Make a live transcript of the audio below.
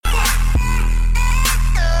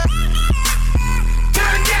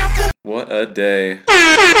What a day.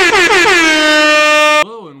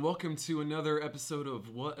 Hello and welcome to another episode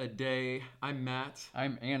of What a Day. I'm Matt.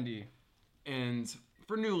 I'm Andy. And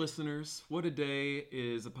for new listeners, What a Day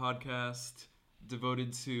is a podcast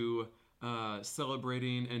devoted to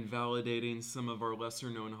celebrating and validating some of our lesser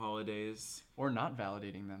known holidays. Or not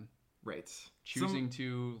validating them. Right. Choosing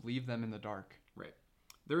to leave them in the dark. Right.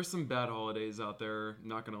 There are some bad holidays out there,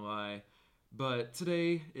 not gonna lie. But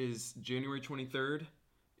today is January 23rd.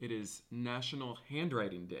 It is National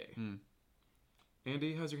Handwriting Day.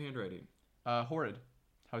 Andy, how's your handwriting? Horrid.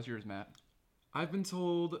 How's yours, Matt? I've been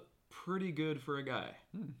told pretty good for a guy.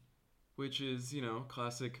 Which is,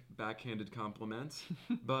 classic backhanded compliment.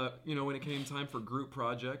 But, when it came time for group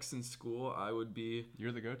projects in school, I would be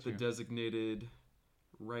You're the go-to. the designated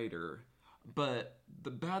writer. But the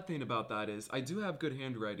bad thing about that is I do have good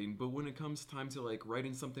handwriting, but when it comes time to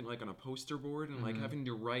writing something on a poster board and having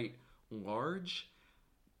to write large,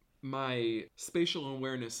 my spatial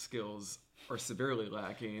awareness skills are severely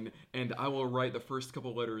lacking, and I will write the first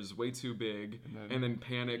couple letters way too big and then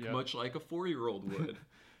panic much like a 4-year-old would.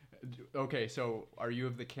 Okay, so are you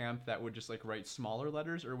of the camp that would just write smaller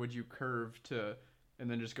letters, or would you curve and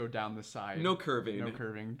then just go down the side? No curving. No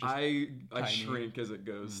curving. Just I tiny. shrink as it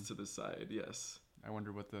goes to the side, yes. I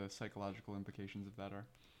wonder what the psychological implications of that are.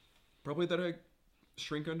 Probably that I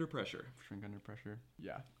shrink under pressure. Shrink under pressure?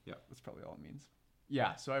 Yeah. Yeah. That's probably all it means.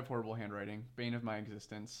 Yeah, so I have horrible handwriting. Bane of my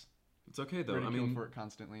existence. It's okay, though. Ridiculed for it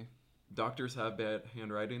constantly. Doctors have bad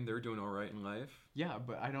handwriting. They're doing all right in life. Yeah,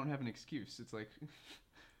 but I don't have an excuse. It's like,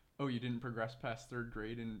 oh, you didn't progress past 3rd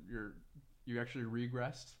grade and you actually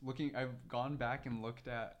regressed. I've gone back and looked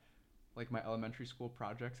at my elementary school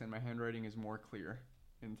projects, and my handwriting is more clear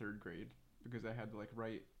in 3rd grade because I had to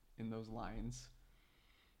write in those lines.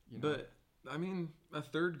 But a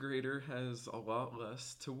 3rd grader has a lot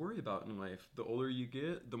less to worry about in life. The older you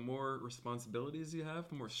get, the more responsibilities you have,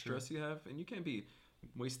 the more stress you have, and you can't be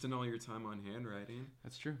wasting all your time on handwriting.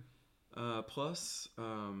 That's true. Plus,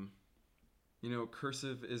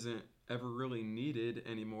 cursive isn't ever really needed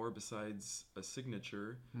anymore besides a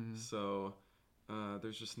signature. So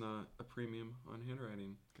there's just not a premium on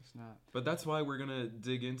handwriting. Guess not. But that's why we're going to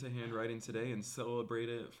dig into handwriting today and celebrate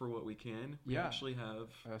it for what we can. We actually have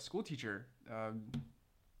a school teacher.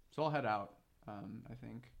 So I'll head out, I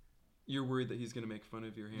think. You're worried that he's going to make fun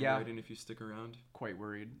of your handwriting if you stick around? Quite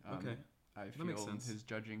worried. Okay. I that makes feel sense. his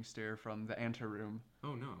judging stare from the anteroom.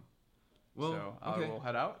 Oh, no. Well, so I will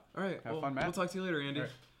head out. All right. Have fun, Matt. We'll talk to you later, Andy.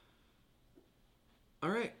 All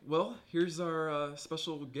right. Well, here's our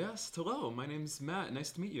special guest. Hello, my name's Matt.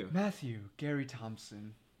 Nice to meet you. Matthew, Gary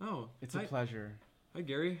Thompson. Oh, it's a pleasure. Hi,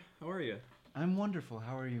 Gary. How are you? I'm wonderful.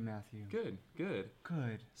 How are you, Matthew? Good. Good.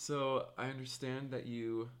 So I understand that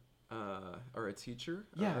you are a teacher.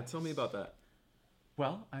 Yeah. Tell me about that.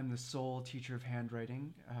 Well, I'm the sole teacher of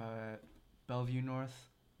handwriting at Bellevue North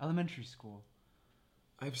Elementary School.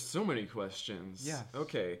 I have so many questions. Yes.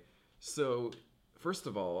 Okay. So, first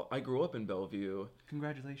of all, I grew up in Bellevue.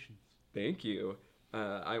 Congratulations. Thank you.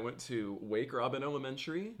 I went to Wake Robin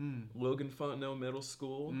Elementary, Logan Fontenelle Middle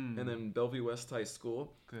School, and then Bellevue West High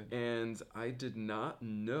School. Good. And I did not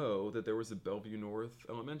know that there was a Bellevue North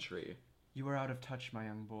Elementary. You are out of touch, my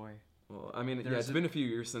young boy. Well, it's been a few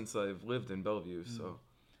years since I've lived in Bellevue, so...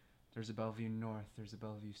 There's a Bellevue North, there's a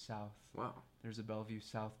Bellevue South. Wow. There's a Bellevue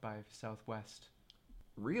South by Southwest.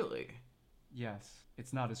 Really? Yes.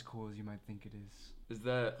 It's not as cool as you might think it is. Is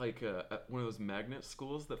that one of those magnet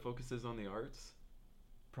schools that focuses on the arts?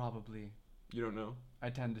 Probably. You don't know? I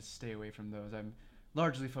tend to stay away from those. I'm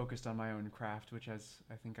largely focused on my own craft, which, as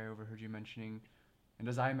I think I overheard you mentioning, and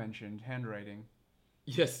as I mentioned, handwriting.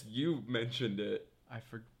 Yes, you mentioned it. I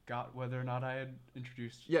forgot whether or not I had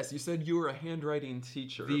introduced... Yes, you said you were a handwriting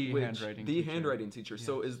teacher. The handwriting teacher. Yes.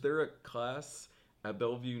 So is there a class at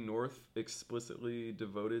Bellevue North explicitly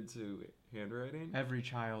devoted to handwriting? Every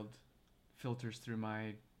child filters through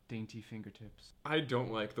my dainty fingertips. I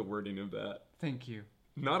don't like the wording of that. Thank you.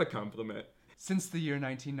 Not a compliment. Since the year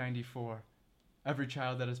 1994, every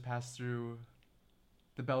child that has passed through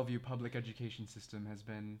the Bellevue public education system has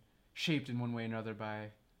been shaped in one way or another by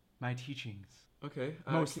my teachings. Okay.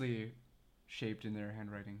 Mostly shaped in their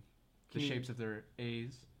handwriting. The shapes of their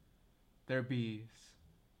A's, their B's,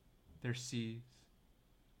 their C's,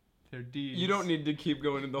 their D's. You don't need to keep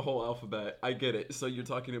going in the whole alphabet. I get it. So you're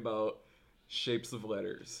talking about shapes of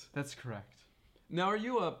letters. That's correct. Now, are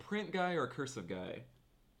you a print guy or a cursive guy?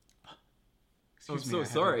 Excuse me, I'm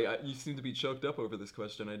so sorry. You seem to be choked up over this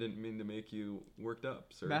question. I didn't mean to make you worked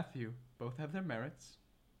up, sir. Matthew, both have their merits.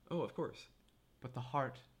 Oh, of course. But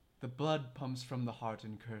the blood pumps from the heart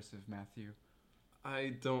in cursive, Matthew.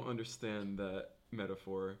 I don't understand that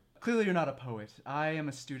metaphor. Clearly you're not a poet. I am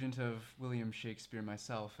a student of William Shakespeare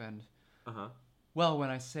myself, and, Uh-huh. well, when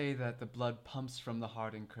I say that the blood pumps from the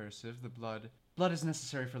heart in cursive, the blood is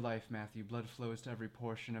necessary for life, Matthew. Blood flows to every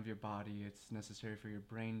portion of your body. It's necessary for your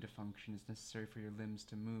brain to function. It's necessary for your limbs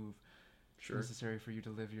to move. Sure. It's necessary for you to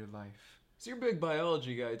live your life. So you're a big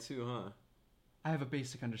biology guy too, huh? I have a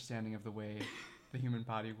basic understanding of the way the human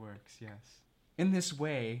body works, yes. In this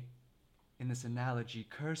way, in this analogy,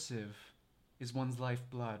 cursive is one's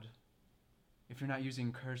lifeblood. If you're not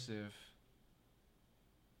using cursive,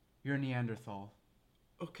 you're a Neanderthal.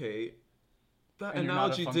 Okay. That And you're not a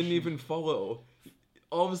analogy didn't function- even follow.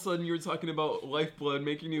 All of a sudden you were talking about lifeblood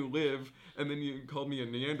making you live, and then you called me a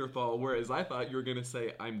Neanderthal, whereas I thought you were going to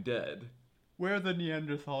say I'm dead. Where are the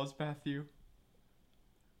Neanderthals, Matthew?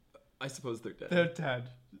 I suppose they're dead. They're dead.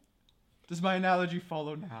 Does my analogy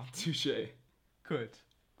follow now? Touché. Good.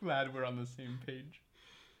 Glad we're on the same page.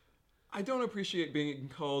 I don't appreciate being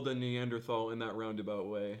called a Neanderthal in that roundabout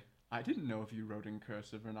way. I didn't know if you wrote in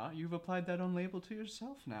cursive or not. You've applied that own label to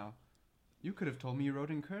yourself now. You could have told me you wrote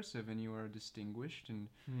in cursive and you are distinguished and...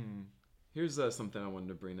 Here's something I wanted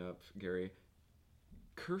to bring up, Gary.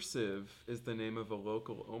 Cursive is the name of a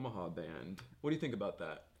local Omaha band. What do you think about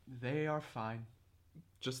that? They are fine.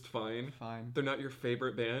 Just fine? Fine. They're not your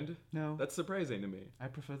favorite band? No. That's surprising to me. I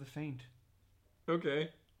prefer the faint. Okay,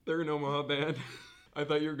 they're an Omaha band. I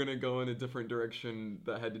thought you were going to go in a different direction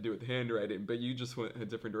that had to do with handwriting, but you just went a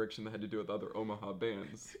different direction that had to do with other Omaha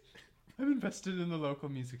bands. I'm invested in the local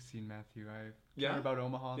music scene, Matthew. I Yeah? care about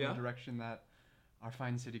Omaha and Yeah? the direction that our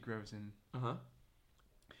fine city grows in. Uh-huh.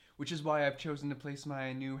 Which is why I've chosen to place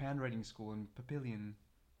my new handwriting school in Papillion.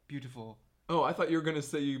 Beautiful. Oh, I thought you were going to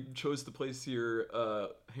say you chose to place your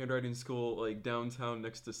handwriting school like downtown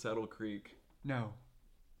next to Saddle Creek. No.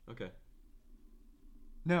 Okay.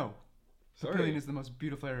 No. Sorry. Papillion is the most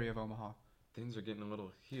beautiful area of Omaha. Things are getting a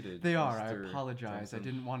little heated. They are. I Mr. apologize. I Thompson.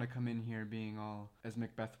 didn't want to come in here being all, as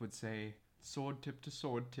Macbeth would say, sword tip to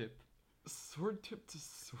sword tip. Sword tip to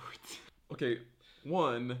sword tip. Okay,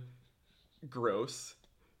 one, gross.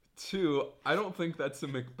 Two, I don't think that's a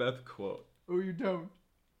Macbeth quote. Oh, you don't?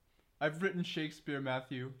 I've written Shakespeare,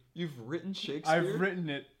 Matthew. You've written Shakespeare? I've written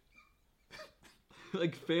it.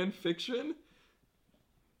 Like fan fiction?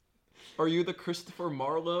 Are you the Christopher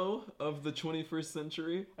Marlowe of the 21st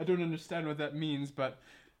century? I don't understand what that means, but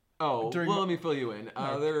Oh, During well, my- let me fill you in.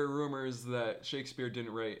 No. There are rumors that Shakespeare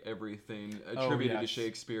didn't write everything attributed to yes.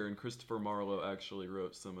 Shakespeare, and Christopher Marlowe actually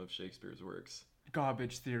wrote some of Shakespeare's works.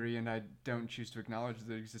 garbage theory, and I don't choose to acknowledge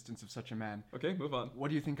the existence of such a man. Okay, move on. What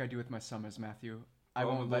do you think I do with my summers, Matthew? I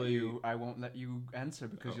won't let you answer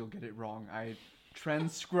because Oh. you'll get it wrong. I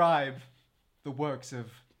transcribe the works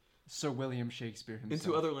of Sir William Shakespeare himself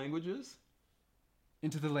Into other languages?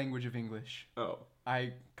 into the language of English. Oh.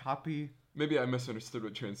 I copy. Maybe I misunderstood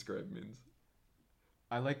what transcribe means.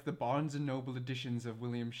 I like the Barnes and Noble editions of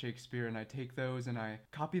William Shakespeare, and I take those and I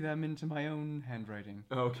copy them into my own handwriting.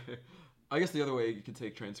 Okay. I guess the other way you could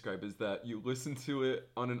take transcribe is that you listen to it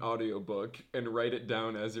on an audiobook and write it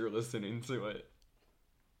down as you're listening to it.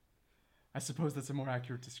 I suppose that's a more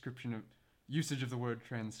accurate description of usage of the word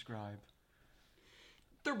transcribe.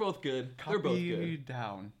 They're both good. They're both Copy good.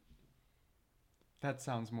 down. That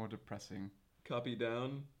sounds more depressing. Copy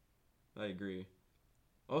down. I agree.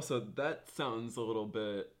 Also, that sounds a little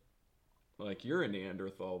bit like you're a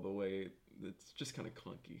Neanderthal, the way it's just kind of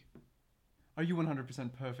clunky. Are you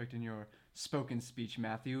 100% perfect in your spoken speech,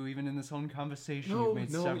 Matthew? Even in this whole conversation, No, you've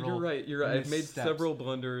made no, several you're right. You're right. I've made missteps. several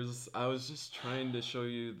blunders. I was just trying to show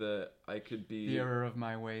you that I could be. The error of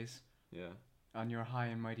my ways. Yeah. On your high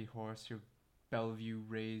and mighty horse, your Bellevue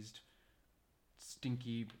raised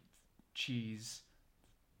stinky cheese.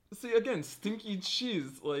 See, again, stinky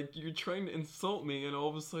cheese. Like, you're trying to insult me, and all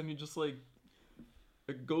of a sudden you just, like,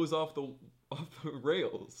 it goes off the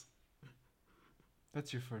rails.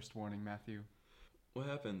 That's your first warning, Matthew. What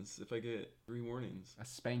happens if I get 3 warnings? A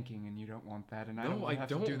spanking, and you don't want that. And I No, don't I have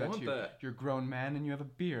don't to do that want to you. that. You're a grown man, and you have a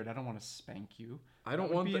beard. I don't want to spank you. I don't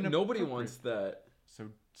would want be that. Nobody inappropriate. wants that. So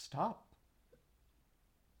stop.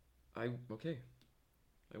 Okay.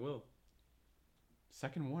 I will.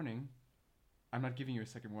 Second warning. I'm not giving you a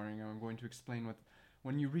second warning. I'm going to explain what...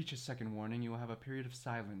 When you reach a second warning, you will have a period of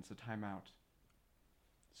silence, a timeout.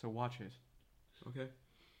 So watch it. Okay.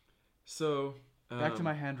 So. Back to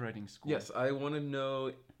my handwriting school. Yes, I want to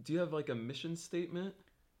know. Do you have like a mission statement?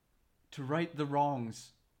 To right the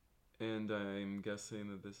wrongs. And I'm guessing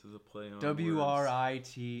that this is a play on words.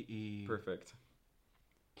 W-R-I-T-E. Perfect.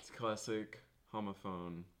 It's classic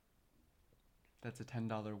homophone. That's a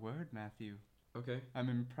 $10 word, Matthew. Okay. I'm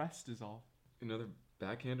impressed is all. Another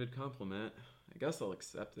backhanded compliment. I guess I'll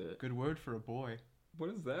accept it. Good word for a boy. What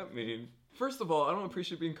does that mean? First of all, I don't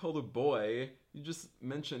appreciate being called a boy. You just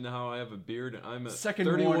mentioned how I have a beard and I'm a Second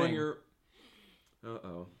 31 warning. year...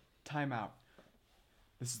 Uh-oh. Time out.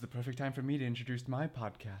 This is the perfect time for me to introduce my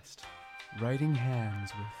podcast, Writing Hands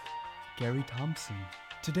with Gary Thompson.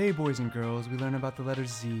 Today, boys and girls, we learn about the letter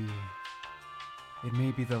Z. It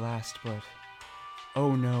may be the last, but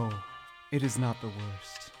oh no, it is not the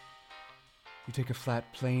worst. You take a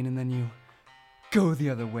flat plane and then you go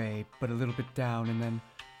the other way, but a little bit down, and then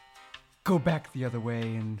go back the other way,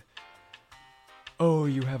 and oh,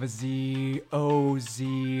 you have a Z. Oh,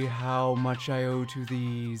 Z, how much I owe to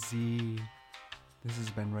thee, Z. This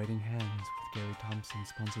has been Writing Hands with Gary Thompson,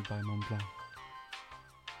 sponsored by Montblanc.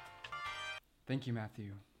 Thank you,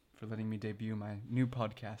 Matthew, for letting me debut my new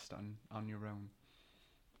podcast on your own.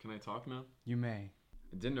 Can I talk now? You may.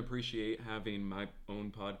 I didn't appreciate having my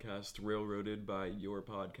own podcast railroaded by your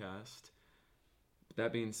podcast. But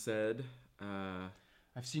that being said,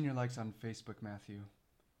 I've seen your likes on Facebook, Matthew.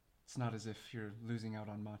 It's not as if you're losing out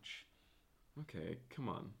on much. okay, come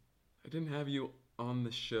on. I didn't have you on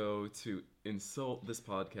the show to insult this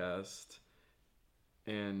podcast,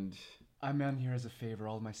 and I'm on here as a favor.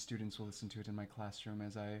 All my students will listen to it in my classroom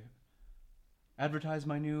as I advertise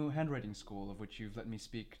my new handwriting school, of which you've let me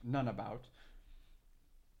speak none about.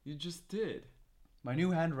 you just did. My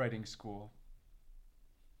new handwriting school.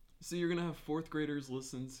 So you're gonna have fourth graders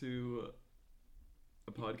listen to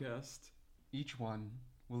a podcast? Each one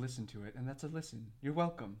will listen to it, and that's a listen. You're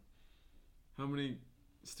welcome. How many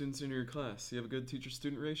students are in your class? You have a good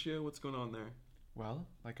teacher-student ratio? What's going on there? Well,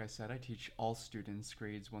 like I said, I teach all students,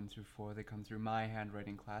 grades 1 through 4. They come through my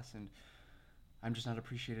handwriting class, and I'm just not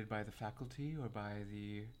appreciated by the faculty or by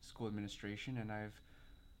the school administration, and I've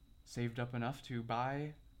saved up enough to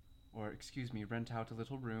rent out a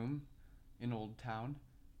little room in Old Town,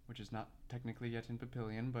 which is not technically yet in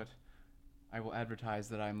Papillion, but I will advertise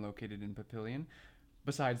that I'm located in Papillion.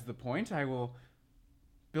 Besides the point, I will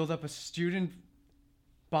build up a student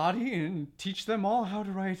body and teach them all how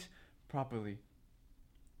to write properly.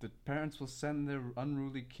 The parents will send their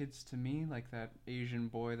unruly kids to me, like that Asian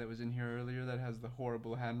boy that was in here earlier that has the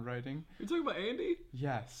horrible handwriting. You're talking about Andy?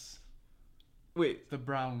 Yes, Wait, the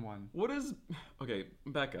brown one. okay,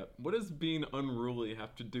 back up. What does being unruly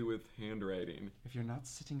have to do with handwriting? If you're not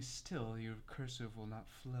sitting still, your cursive will not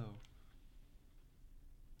flow.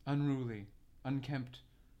 Unruly, unkempt,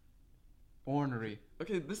 ornery.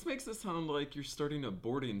 Okay, this makes it sound like you're starting a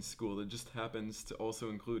boarding school that just happens to also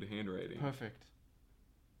include handwriting. Perfect.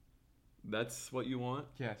 That's what you want?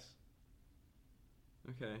 Yes.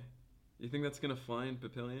 Okay. You think that's gonna fly in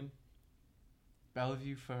Papillion?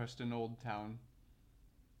 Bellevue first in Old Town,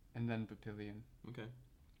 and then Papillion. Okay.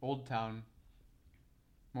 Old Town,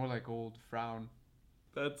 more like Old Frown.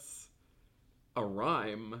 That's a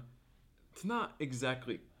rhyme. It's not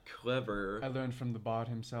exactly clever. I learned from the bard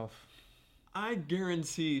himself. I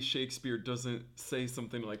guarantee Shakespeare doesn't say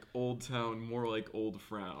something like Old Town, more like Old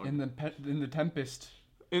Frown. In the Tempest.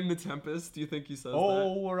 In The Tempest, do you think he says that?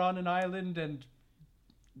 Oh, we're on an island, and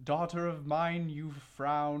daughter of mine, you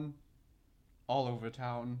frown all over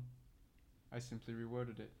town. I simply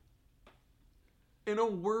reworded it. In a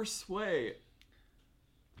worse way.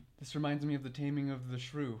 This reminds me of the taming of the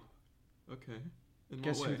shrew. Okay. In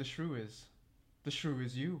Guess what way? who the shrew is? The shrew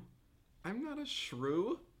is you. I'm not a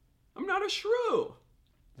shrew. I'm not a shrew.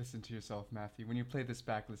 Listen to yourself, Matthew. When you play this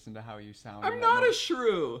back, listen to how you sound. I'm not a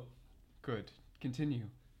shrew. Good. Continue.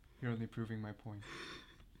 You're only proving my point.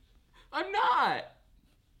 I'm not.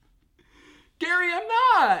 Gary, I'm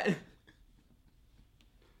not.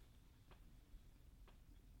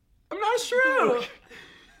 I'm not a shrew.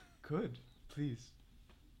 Good. Please.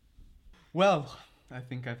 Well, I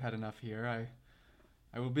think I've had enough here.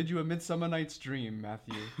 I will bid you a Midsummer Night's Dream,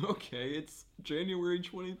 Matthew. Okay, it's January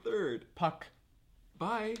 23rd. Puck.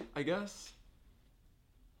 Bye, I guess.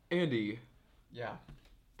 Andy, Yeah.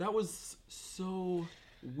 that was so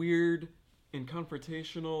weird and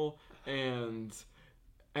confrontational and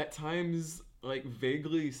at times like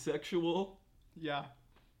vaguely sexual. Yeah.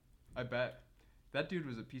 I bet. That dude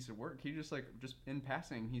was a piece of work. He just in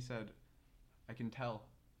passing, he said, I can tell,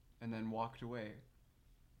 and then walked away.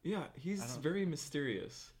 Yeah, he's very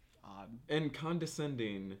mysterious. Odd. And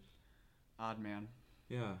condescending. Odd man.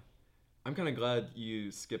 Yeah. I'm kind of glad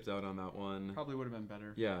you skipped out on that one. Probably would have been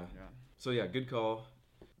better. Yeah. So yeah, good call.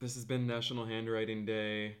 This has been National Handwriting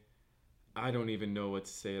Day. I don't even know what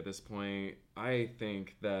to say at this point. I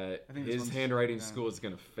think that his handwriting school is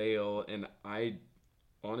going to fail, and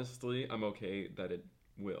honestly, I'm okay that it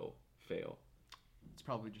will fail. It's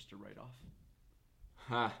probably just a write-off.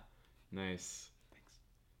 Ha! Nice. Thanks.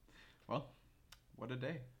 Well, What a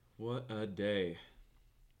day. What a day.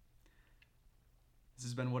 This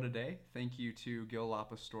has been What a Day. Thank you to Gil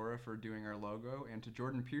Lapastora for doing our logo and to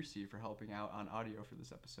Jordan Piercy for helping out on audio for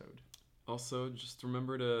this episode. Also, just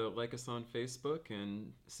remember to like us on Facebook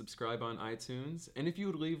and subscribe on iTunes. And if you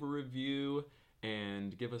would leave a review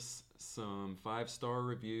and give us some 5-star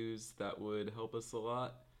reviews, that would help us a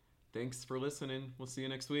lot. Thanks for listening. We'll see you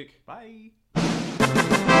next week. Bye.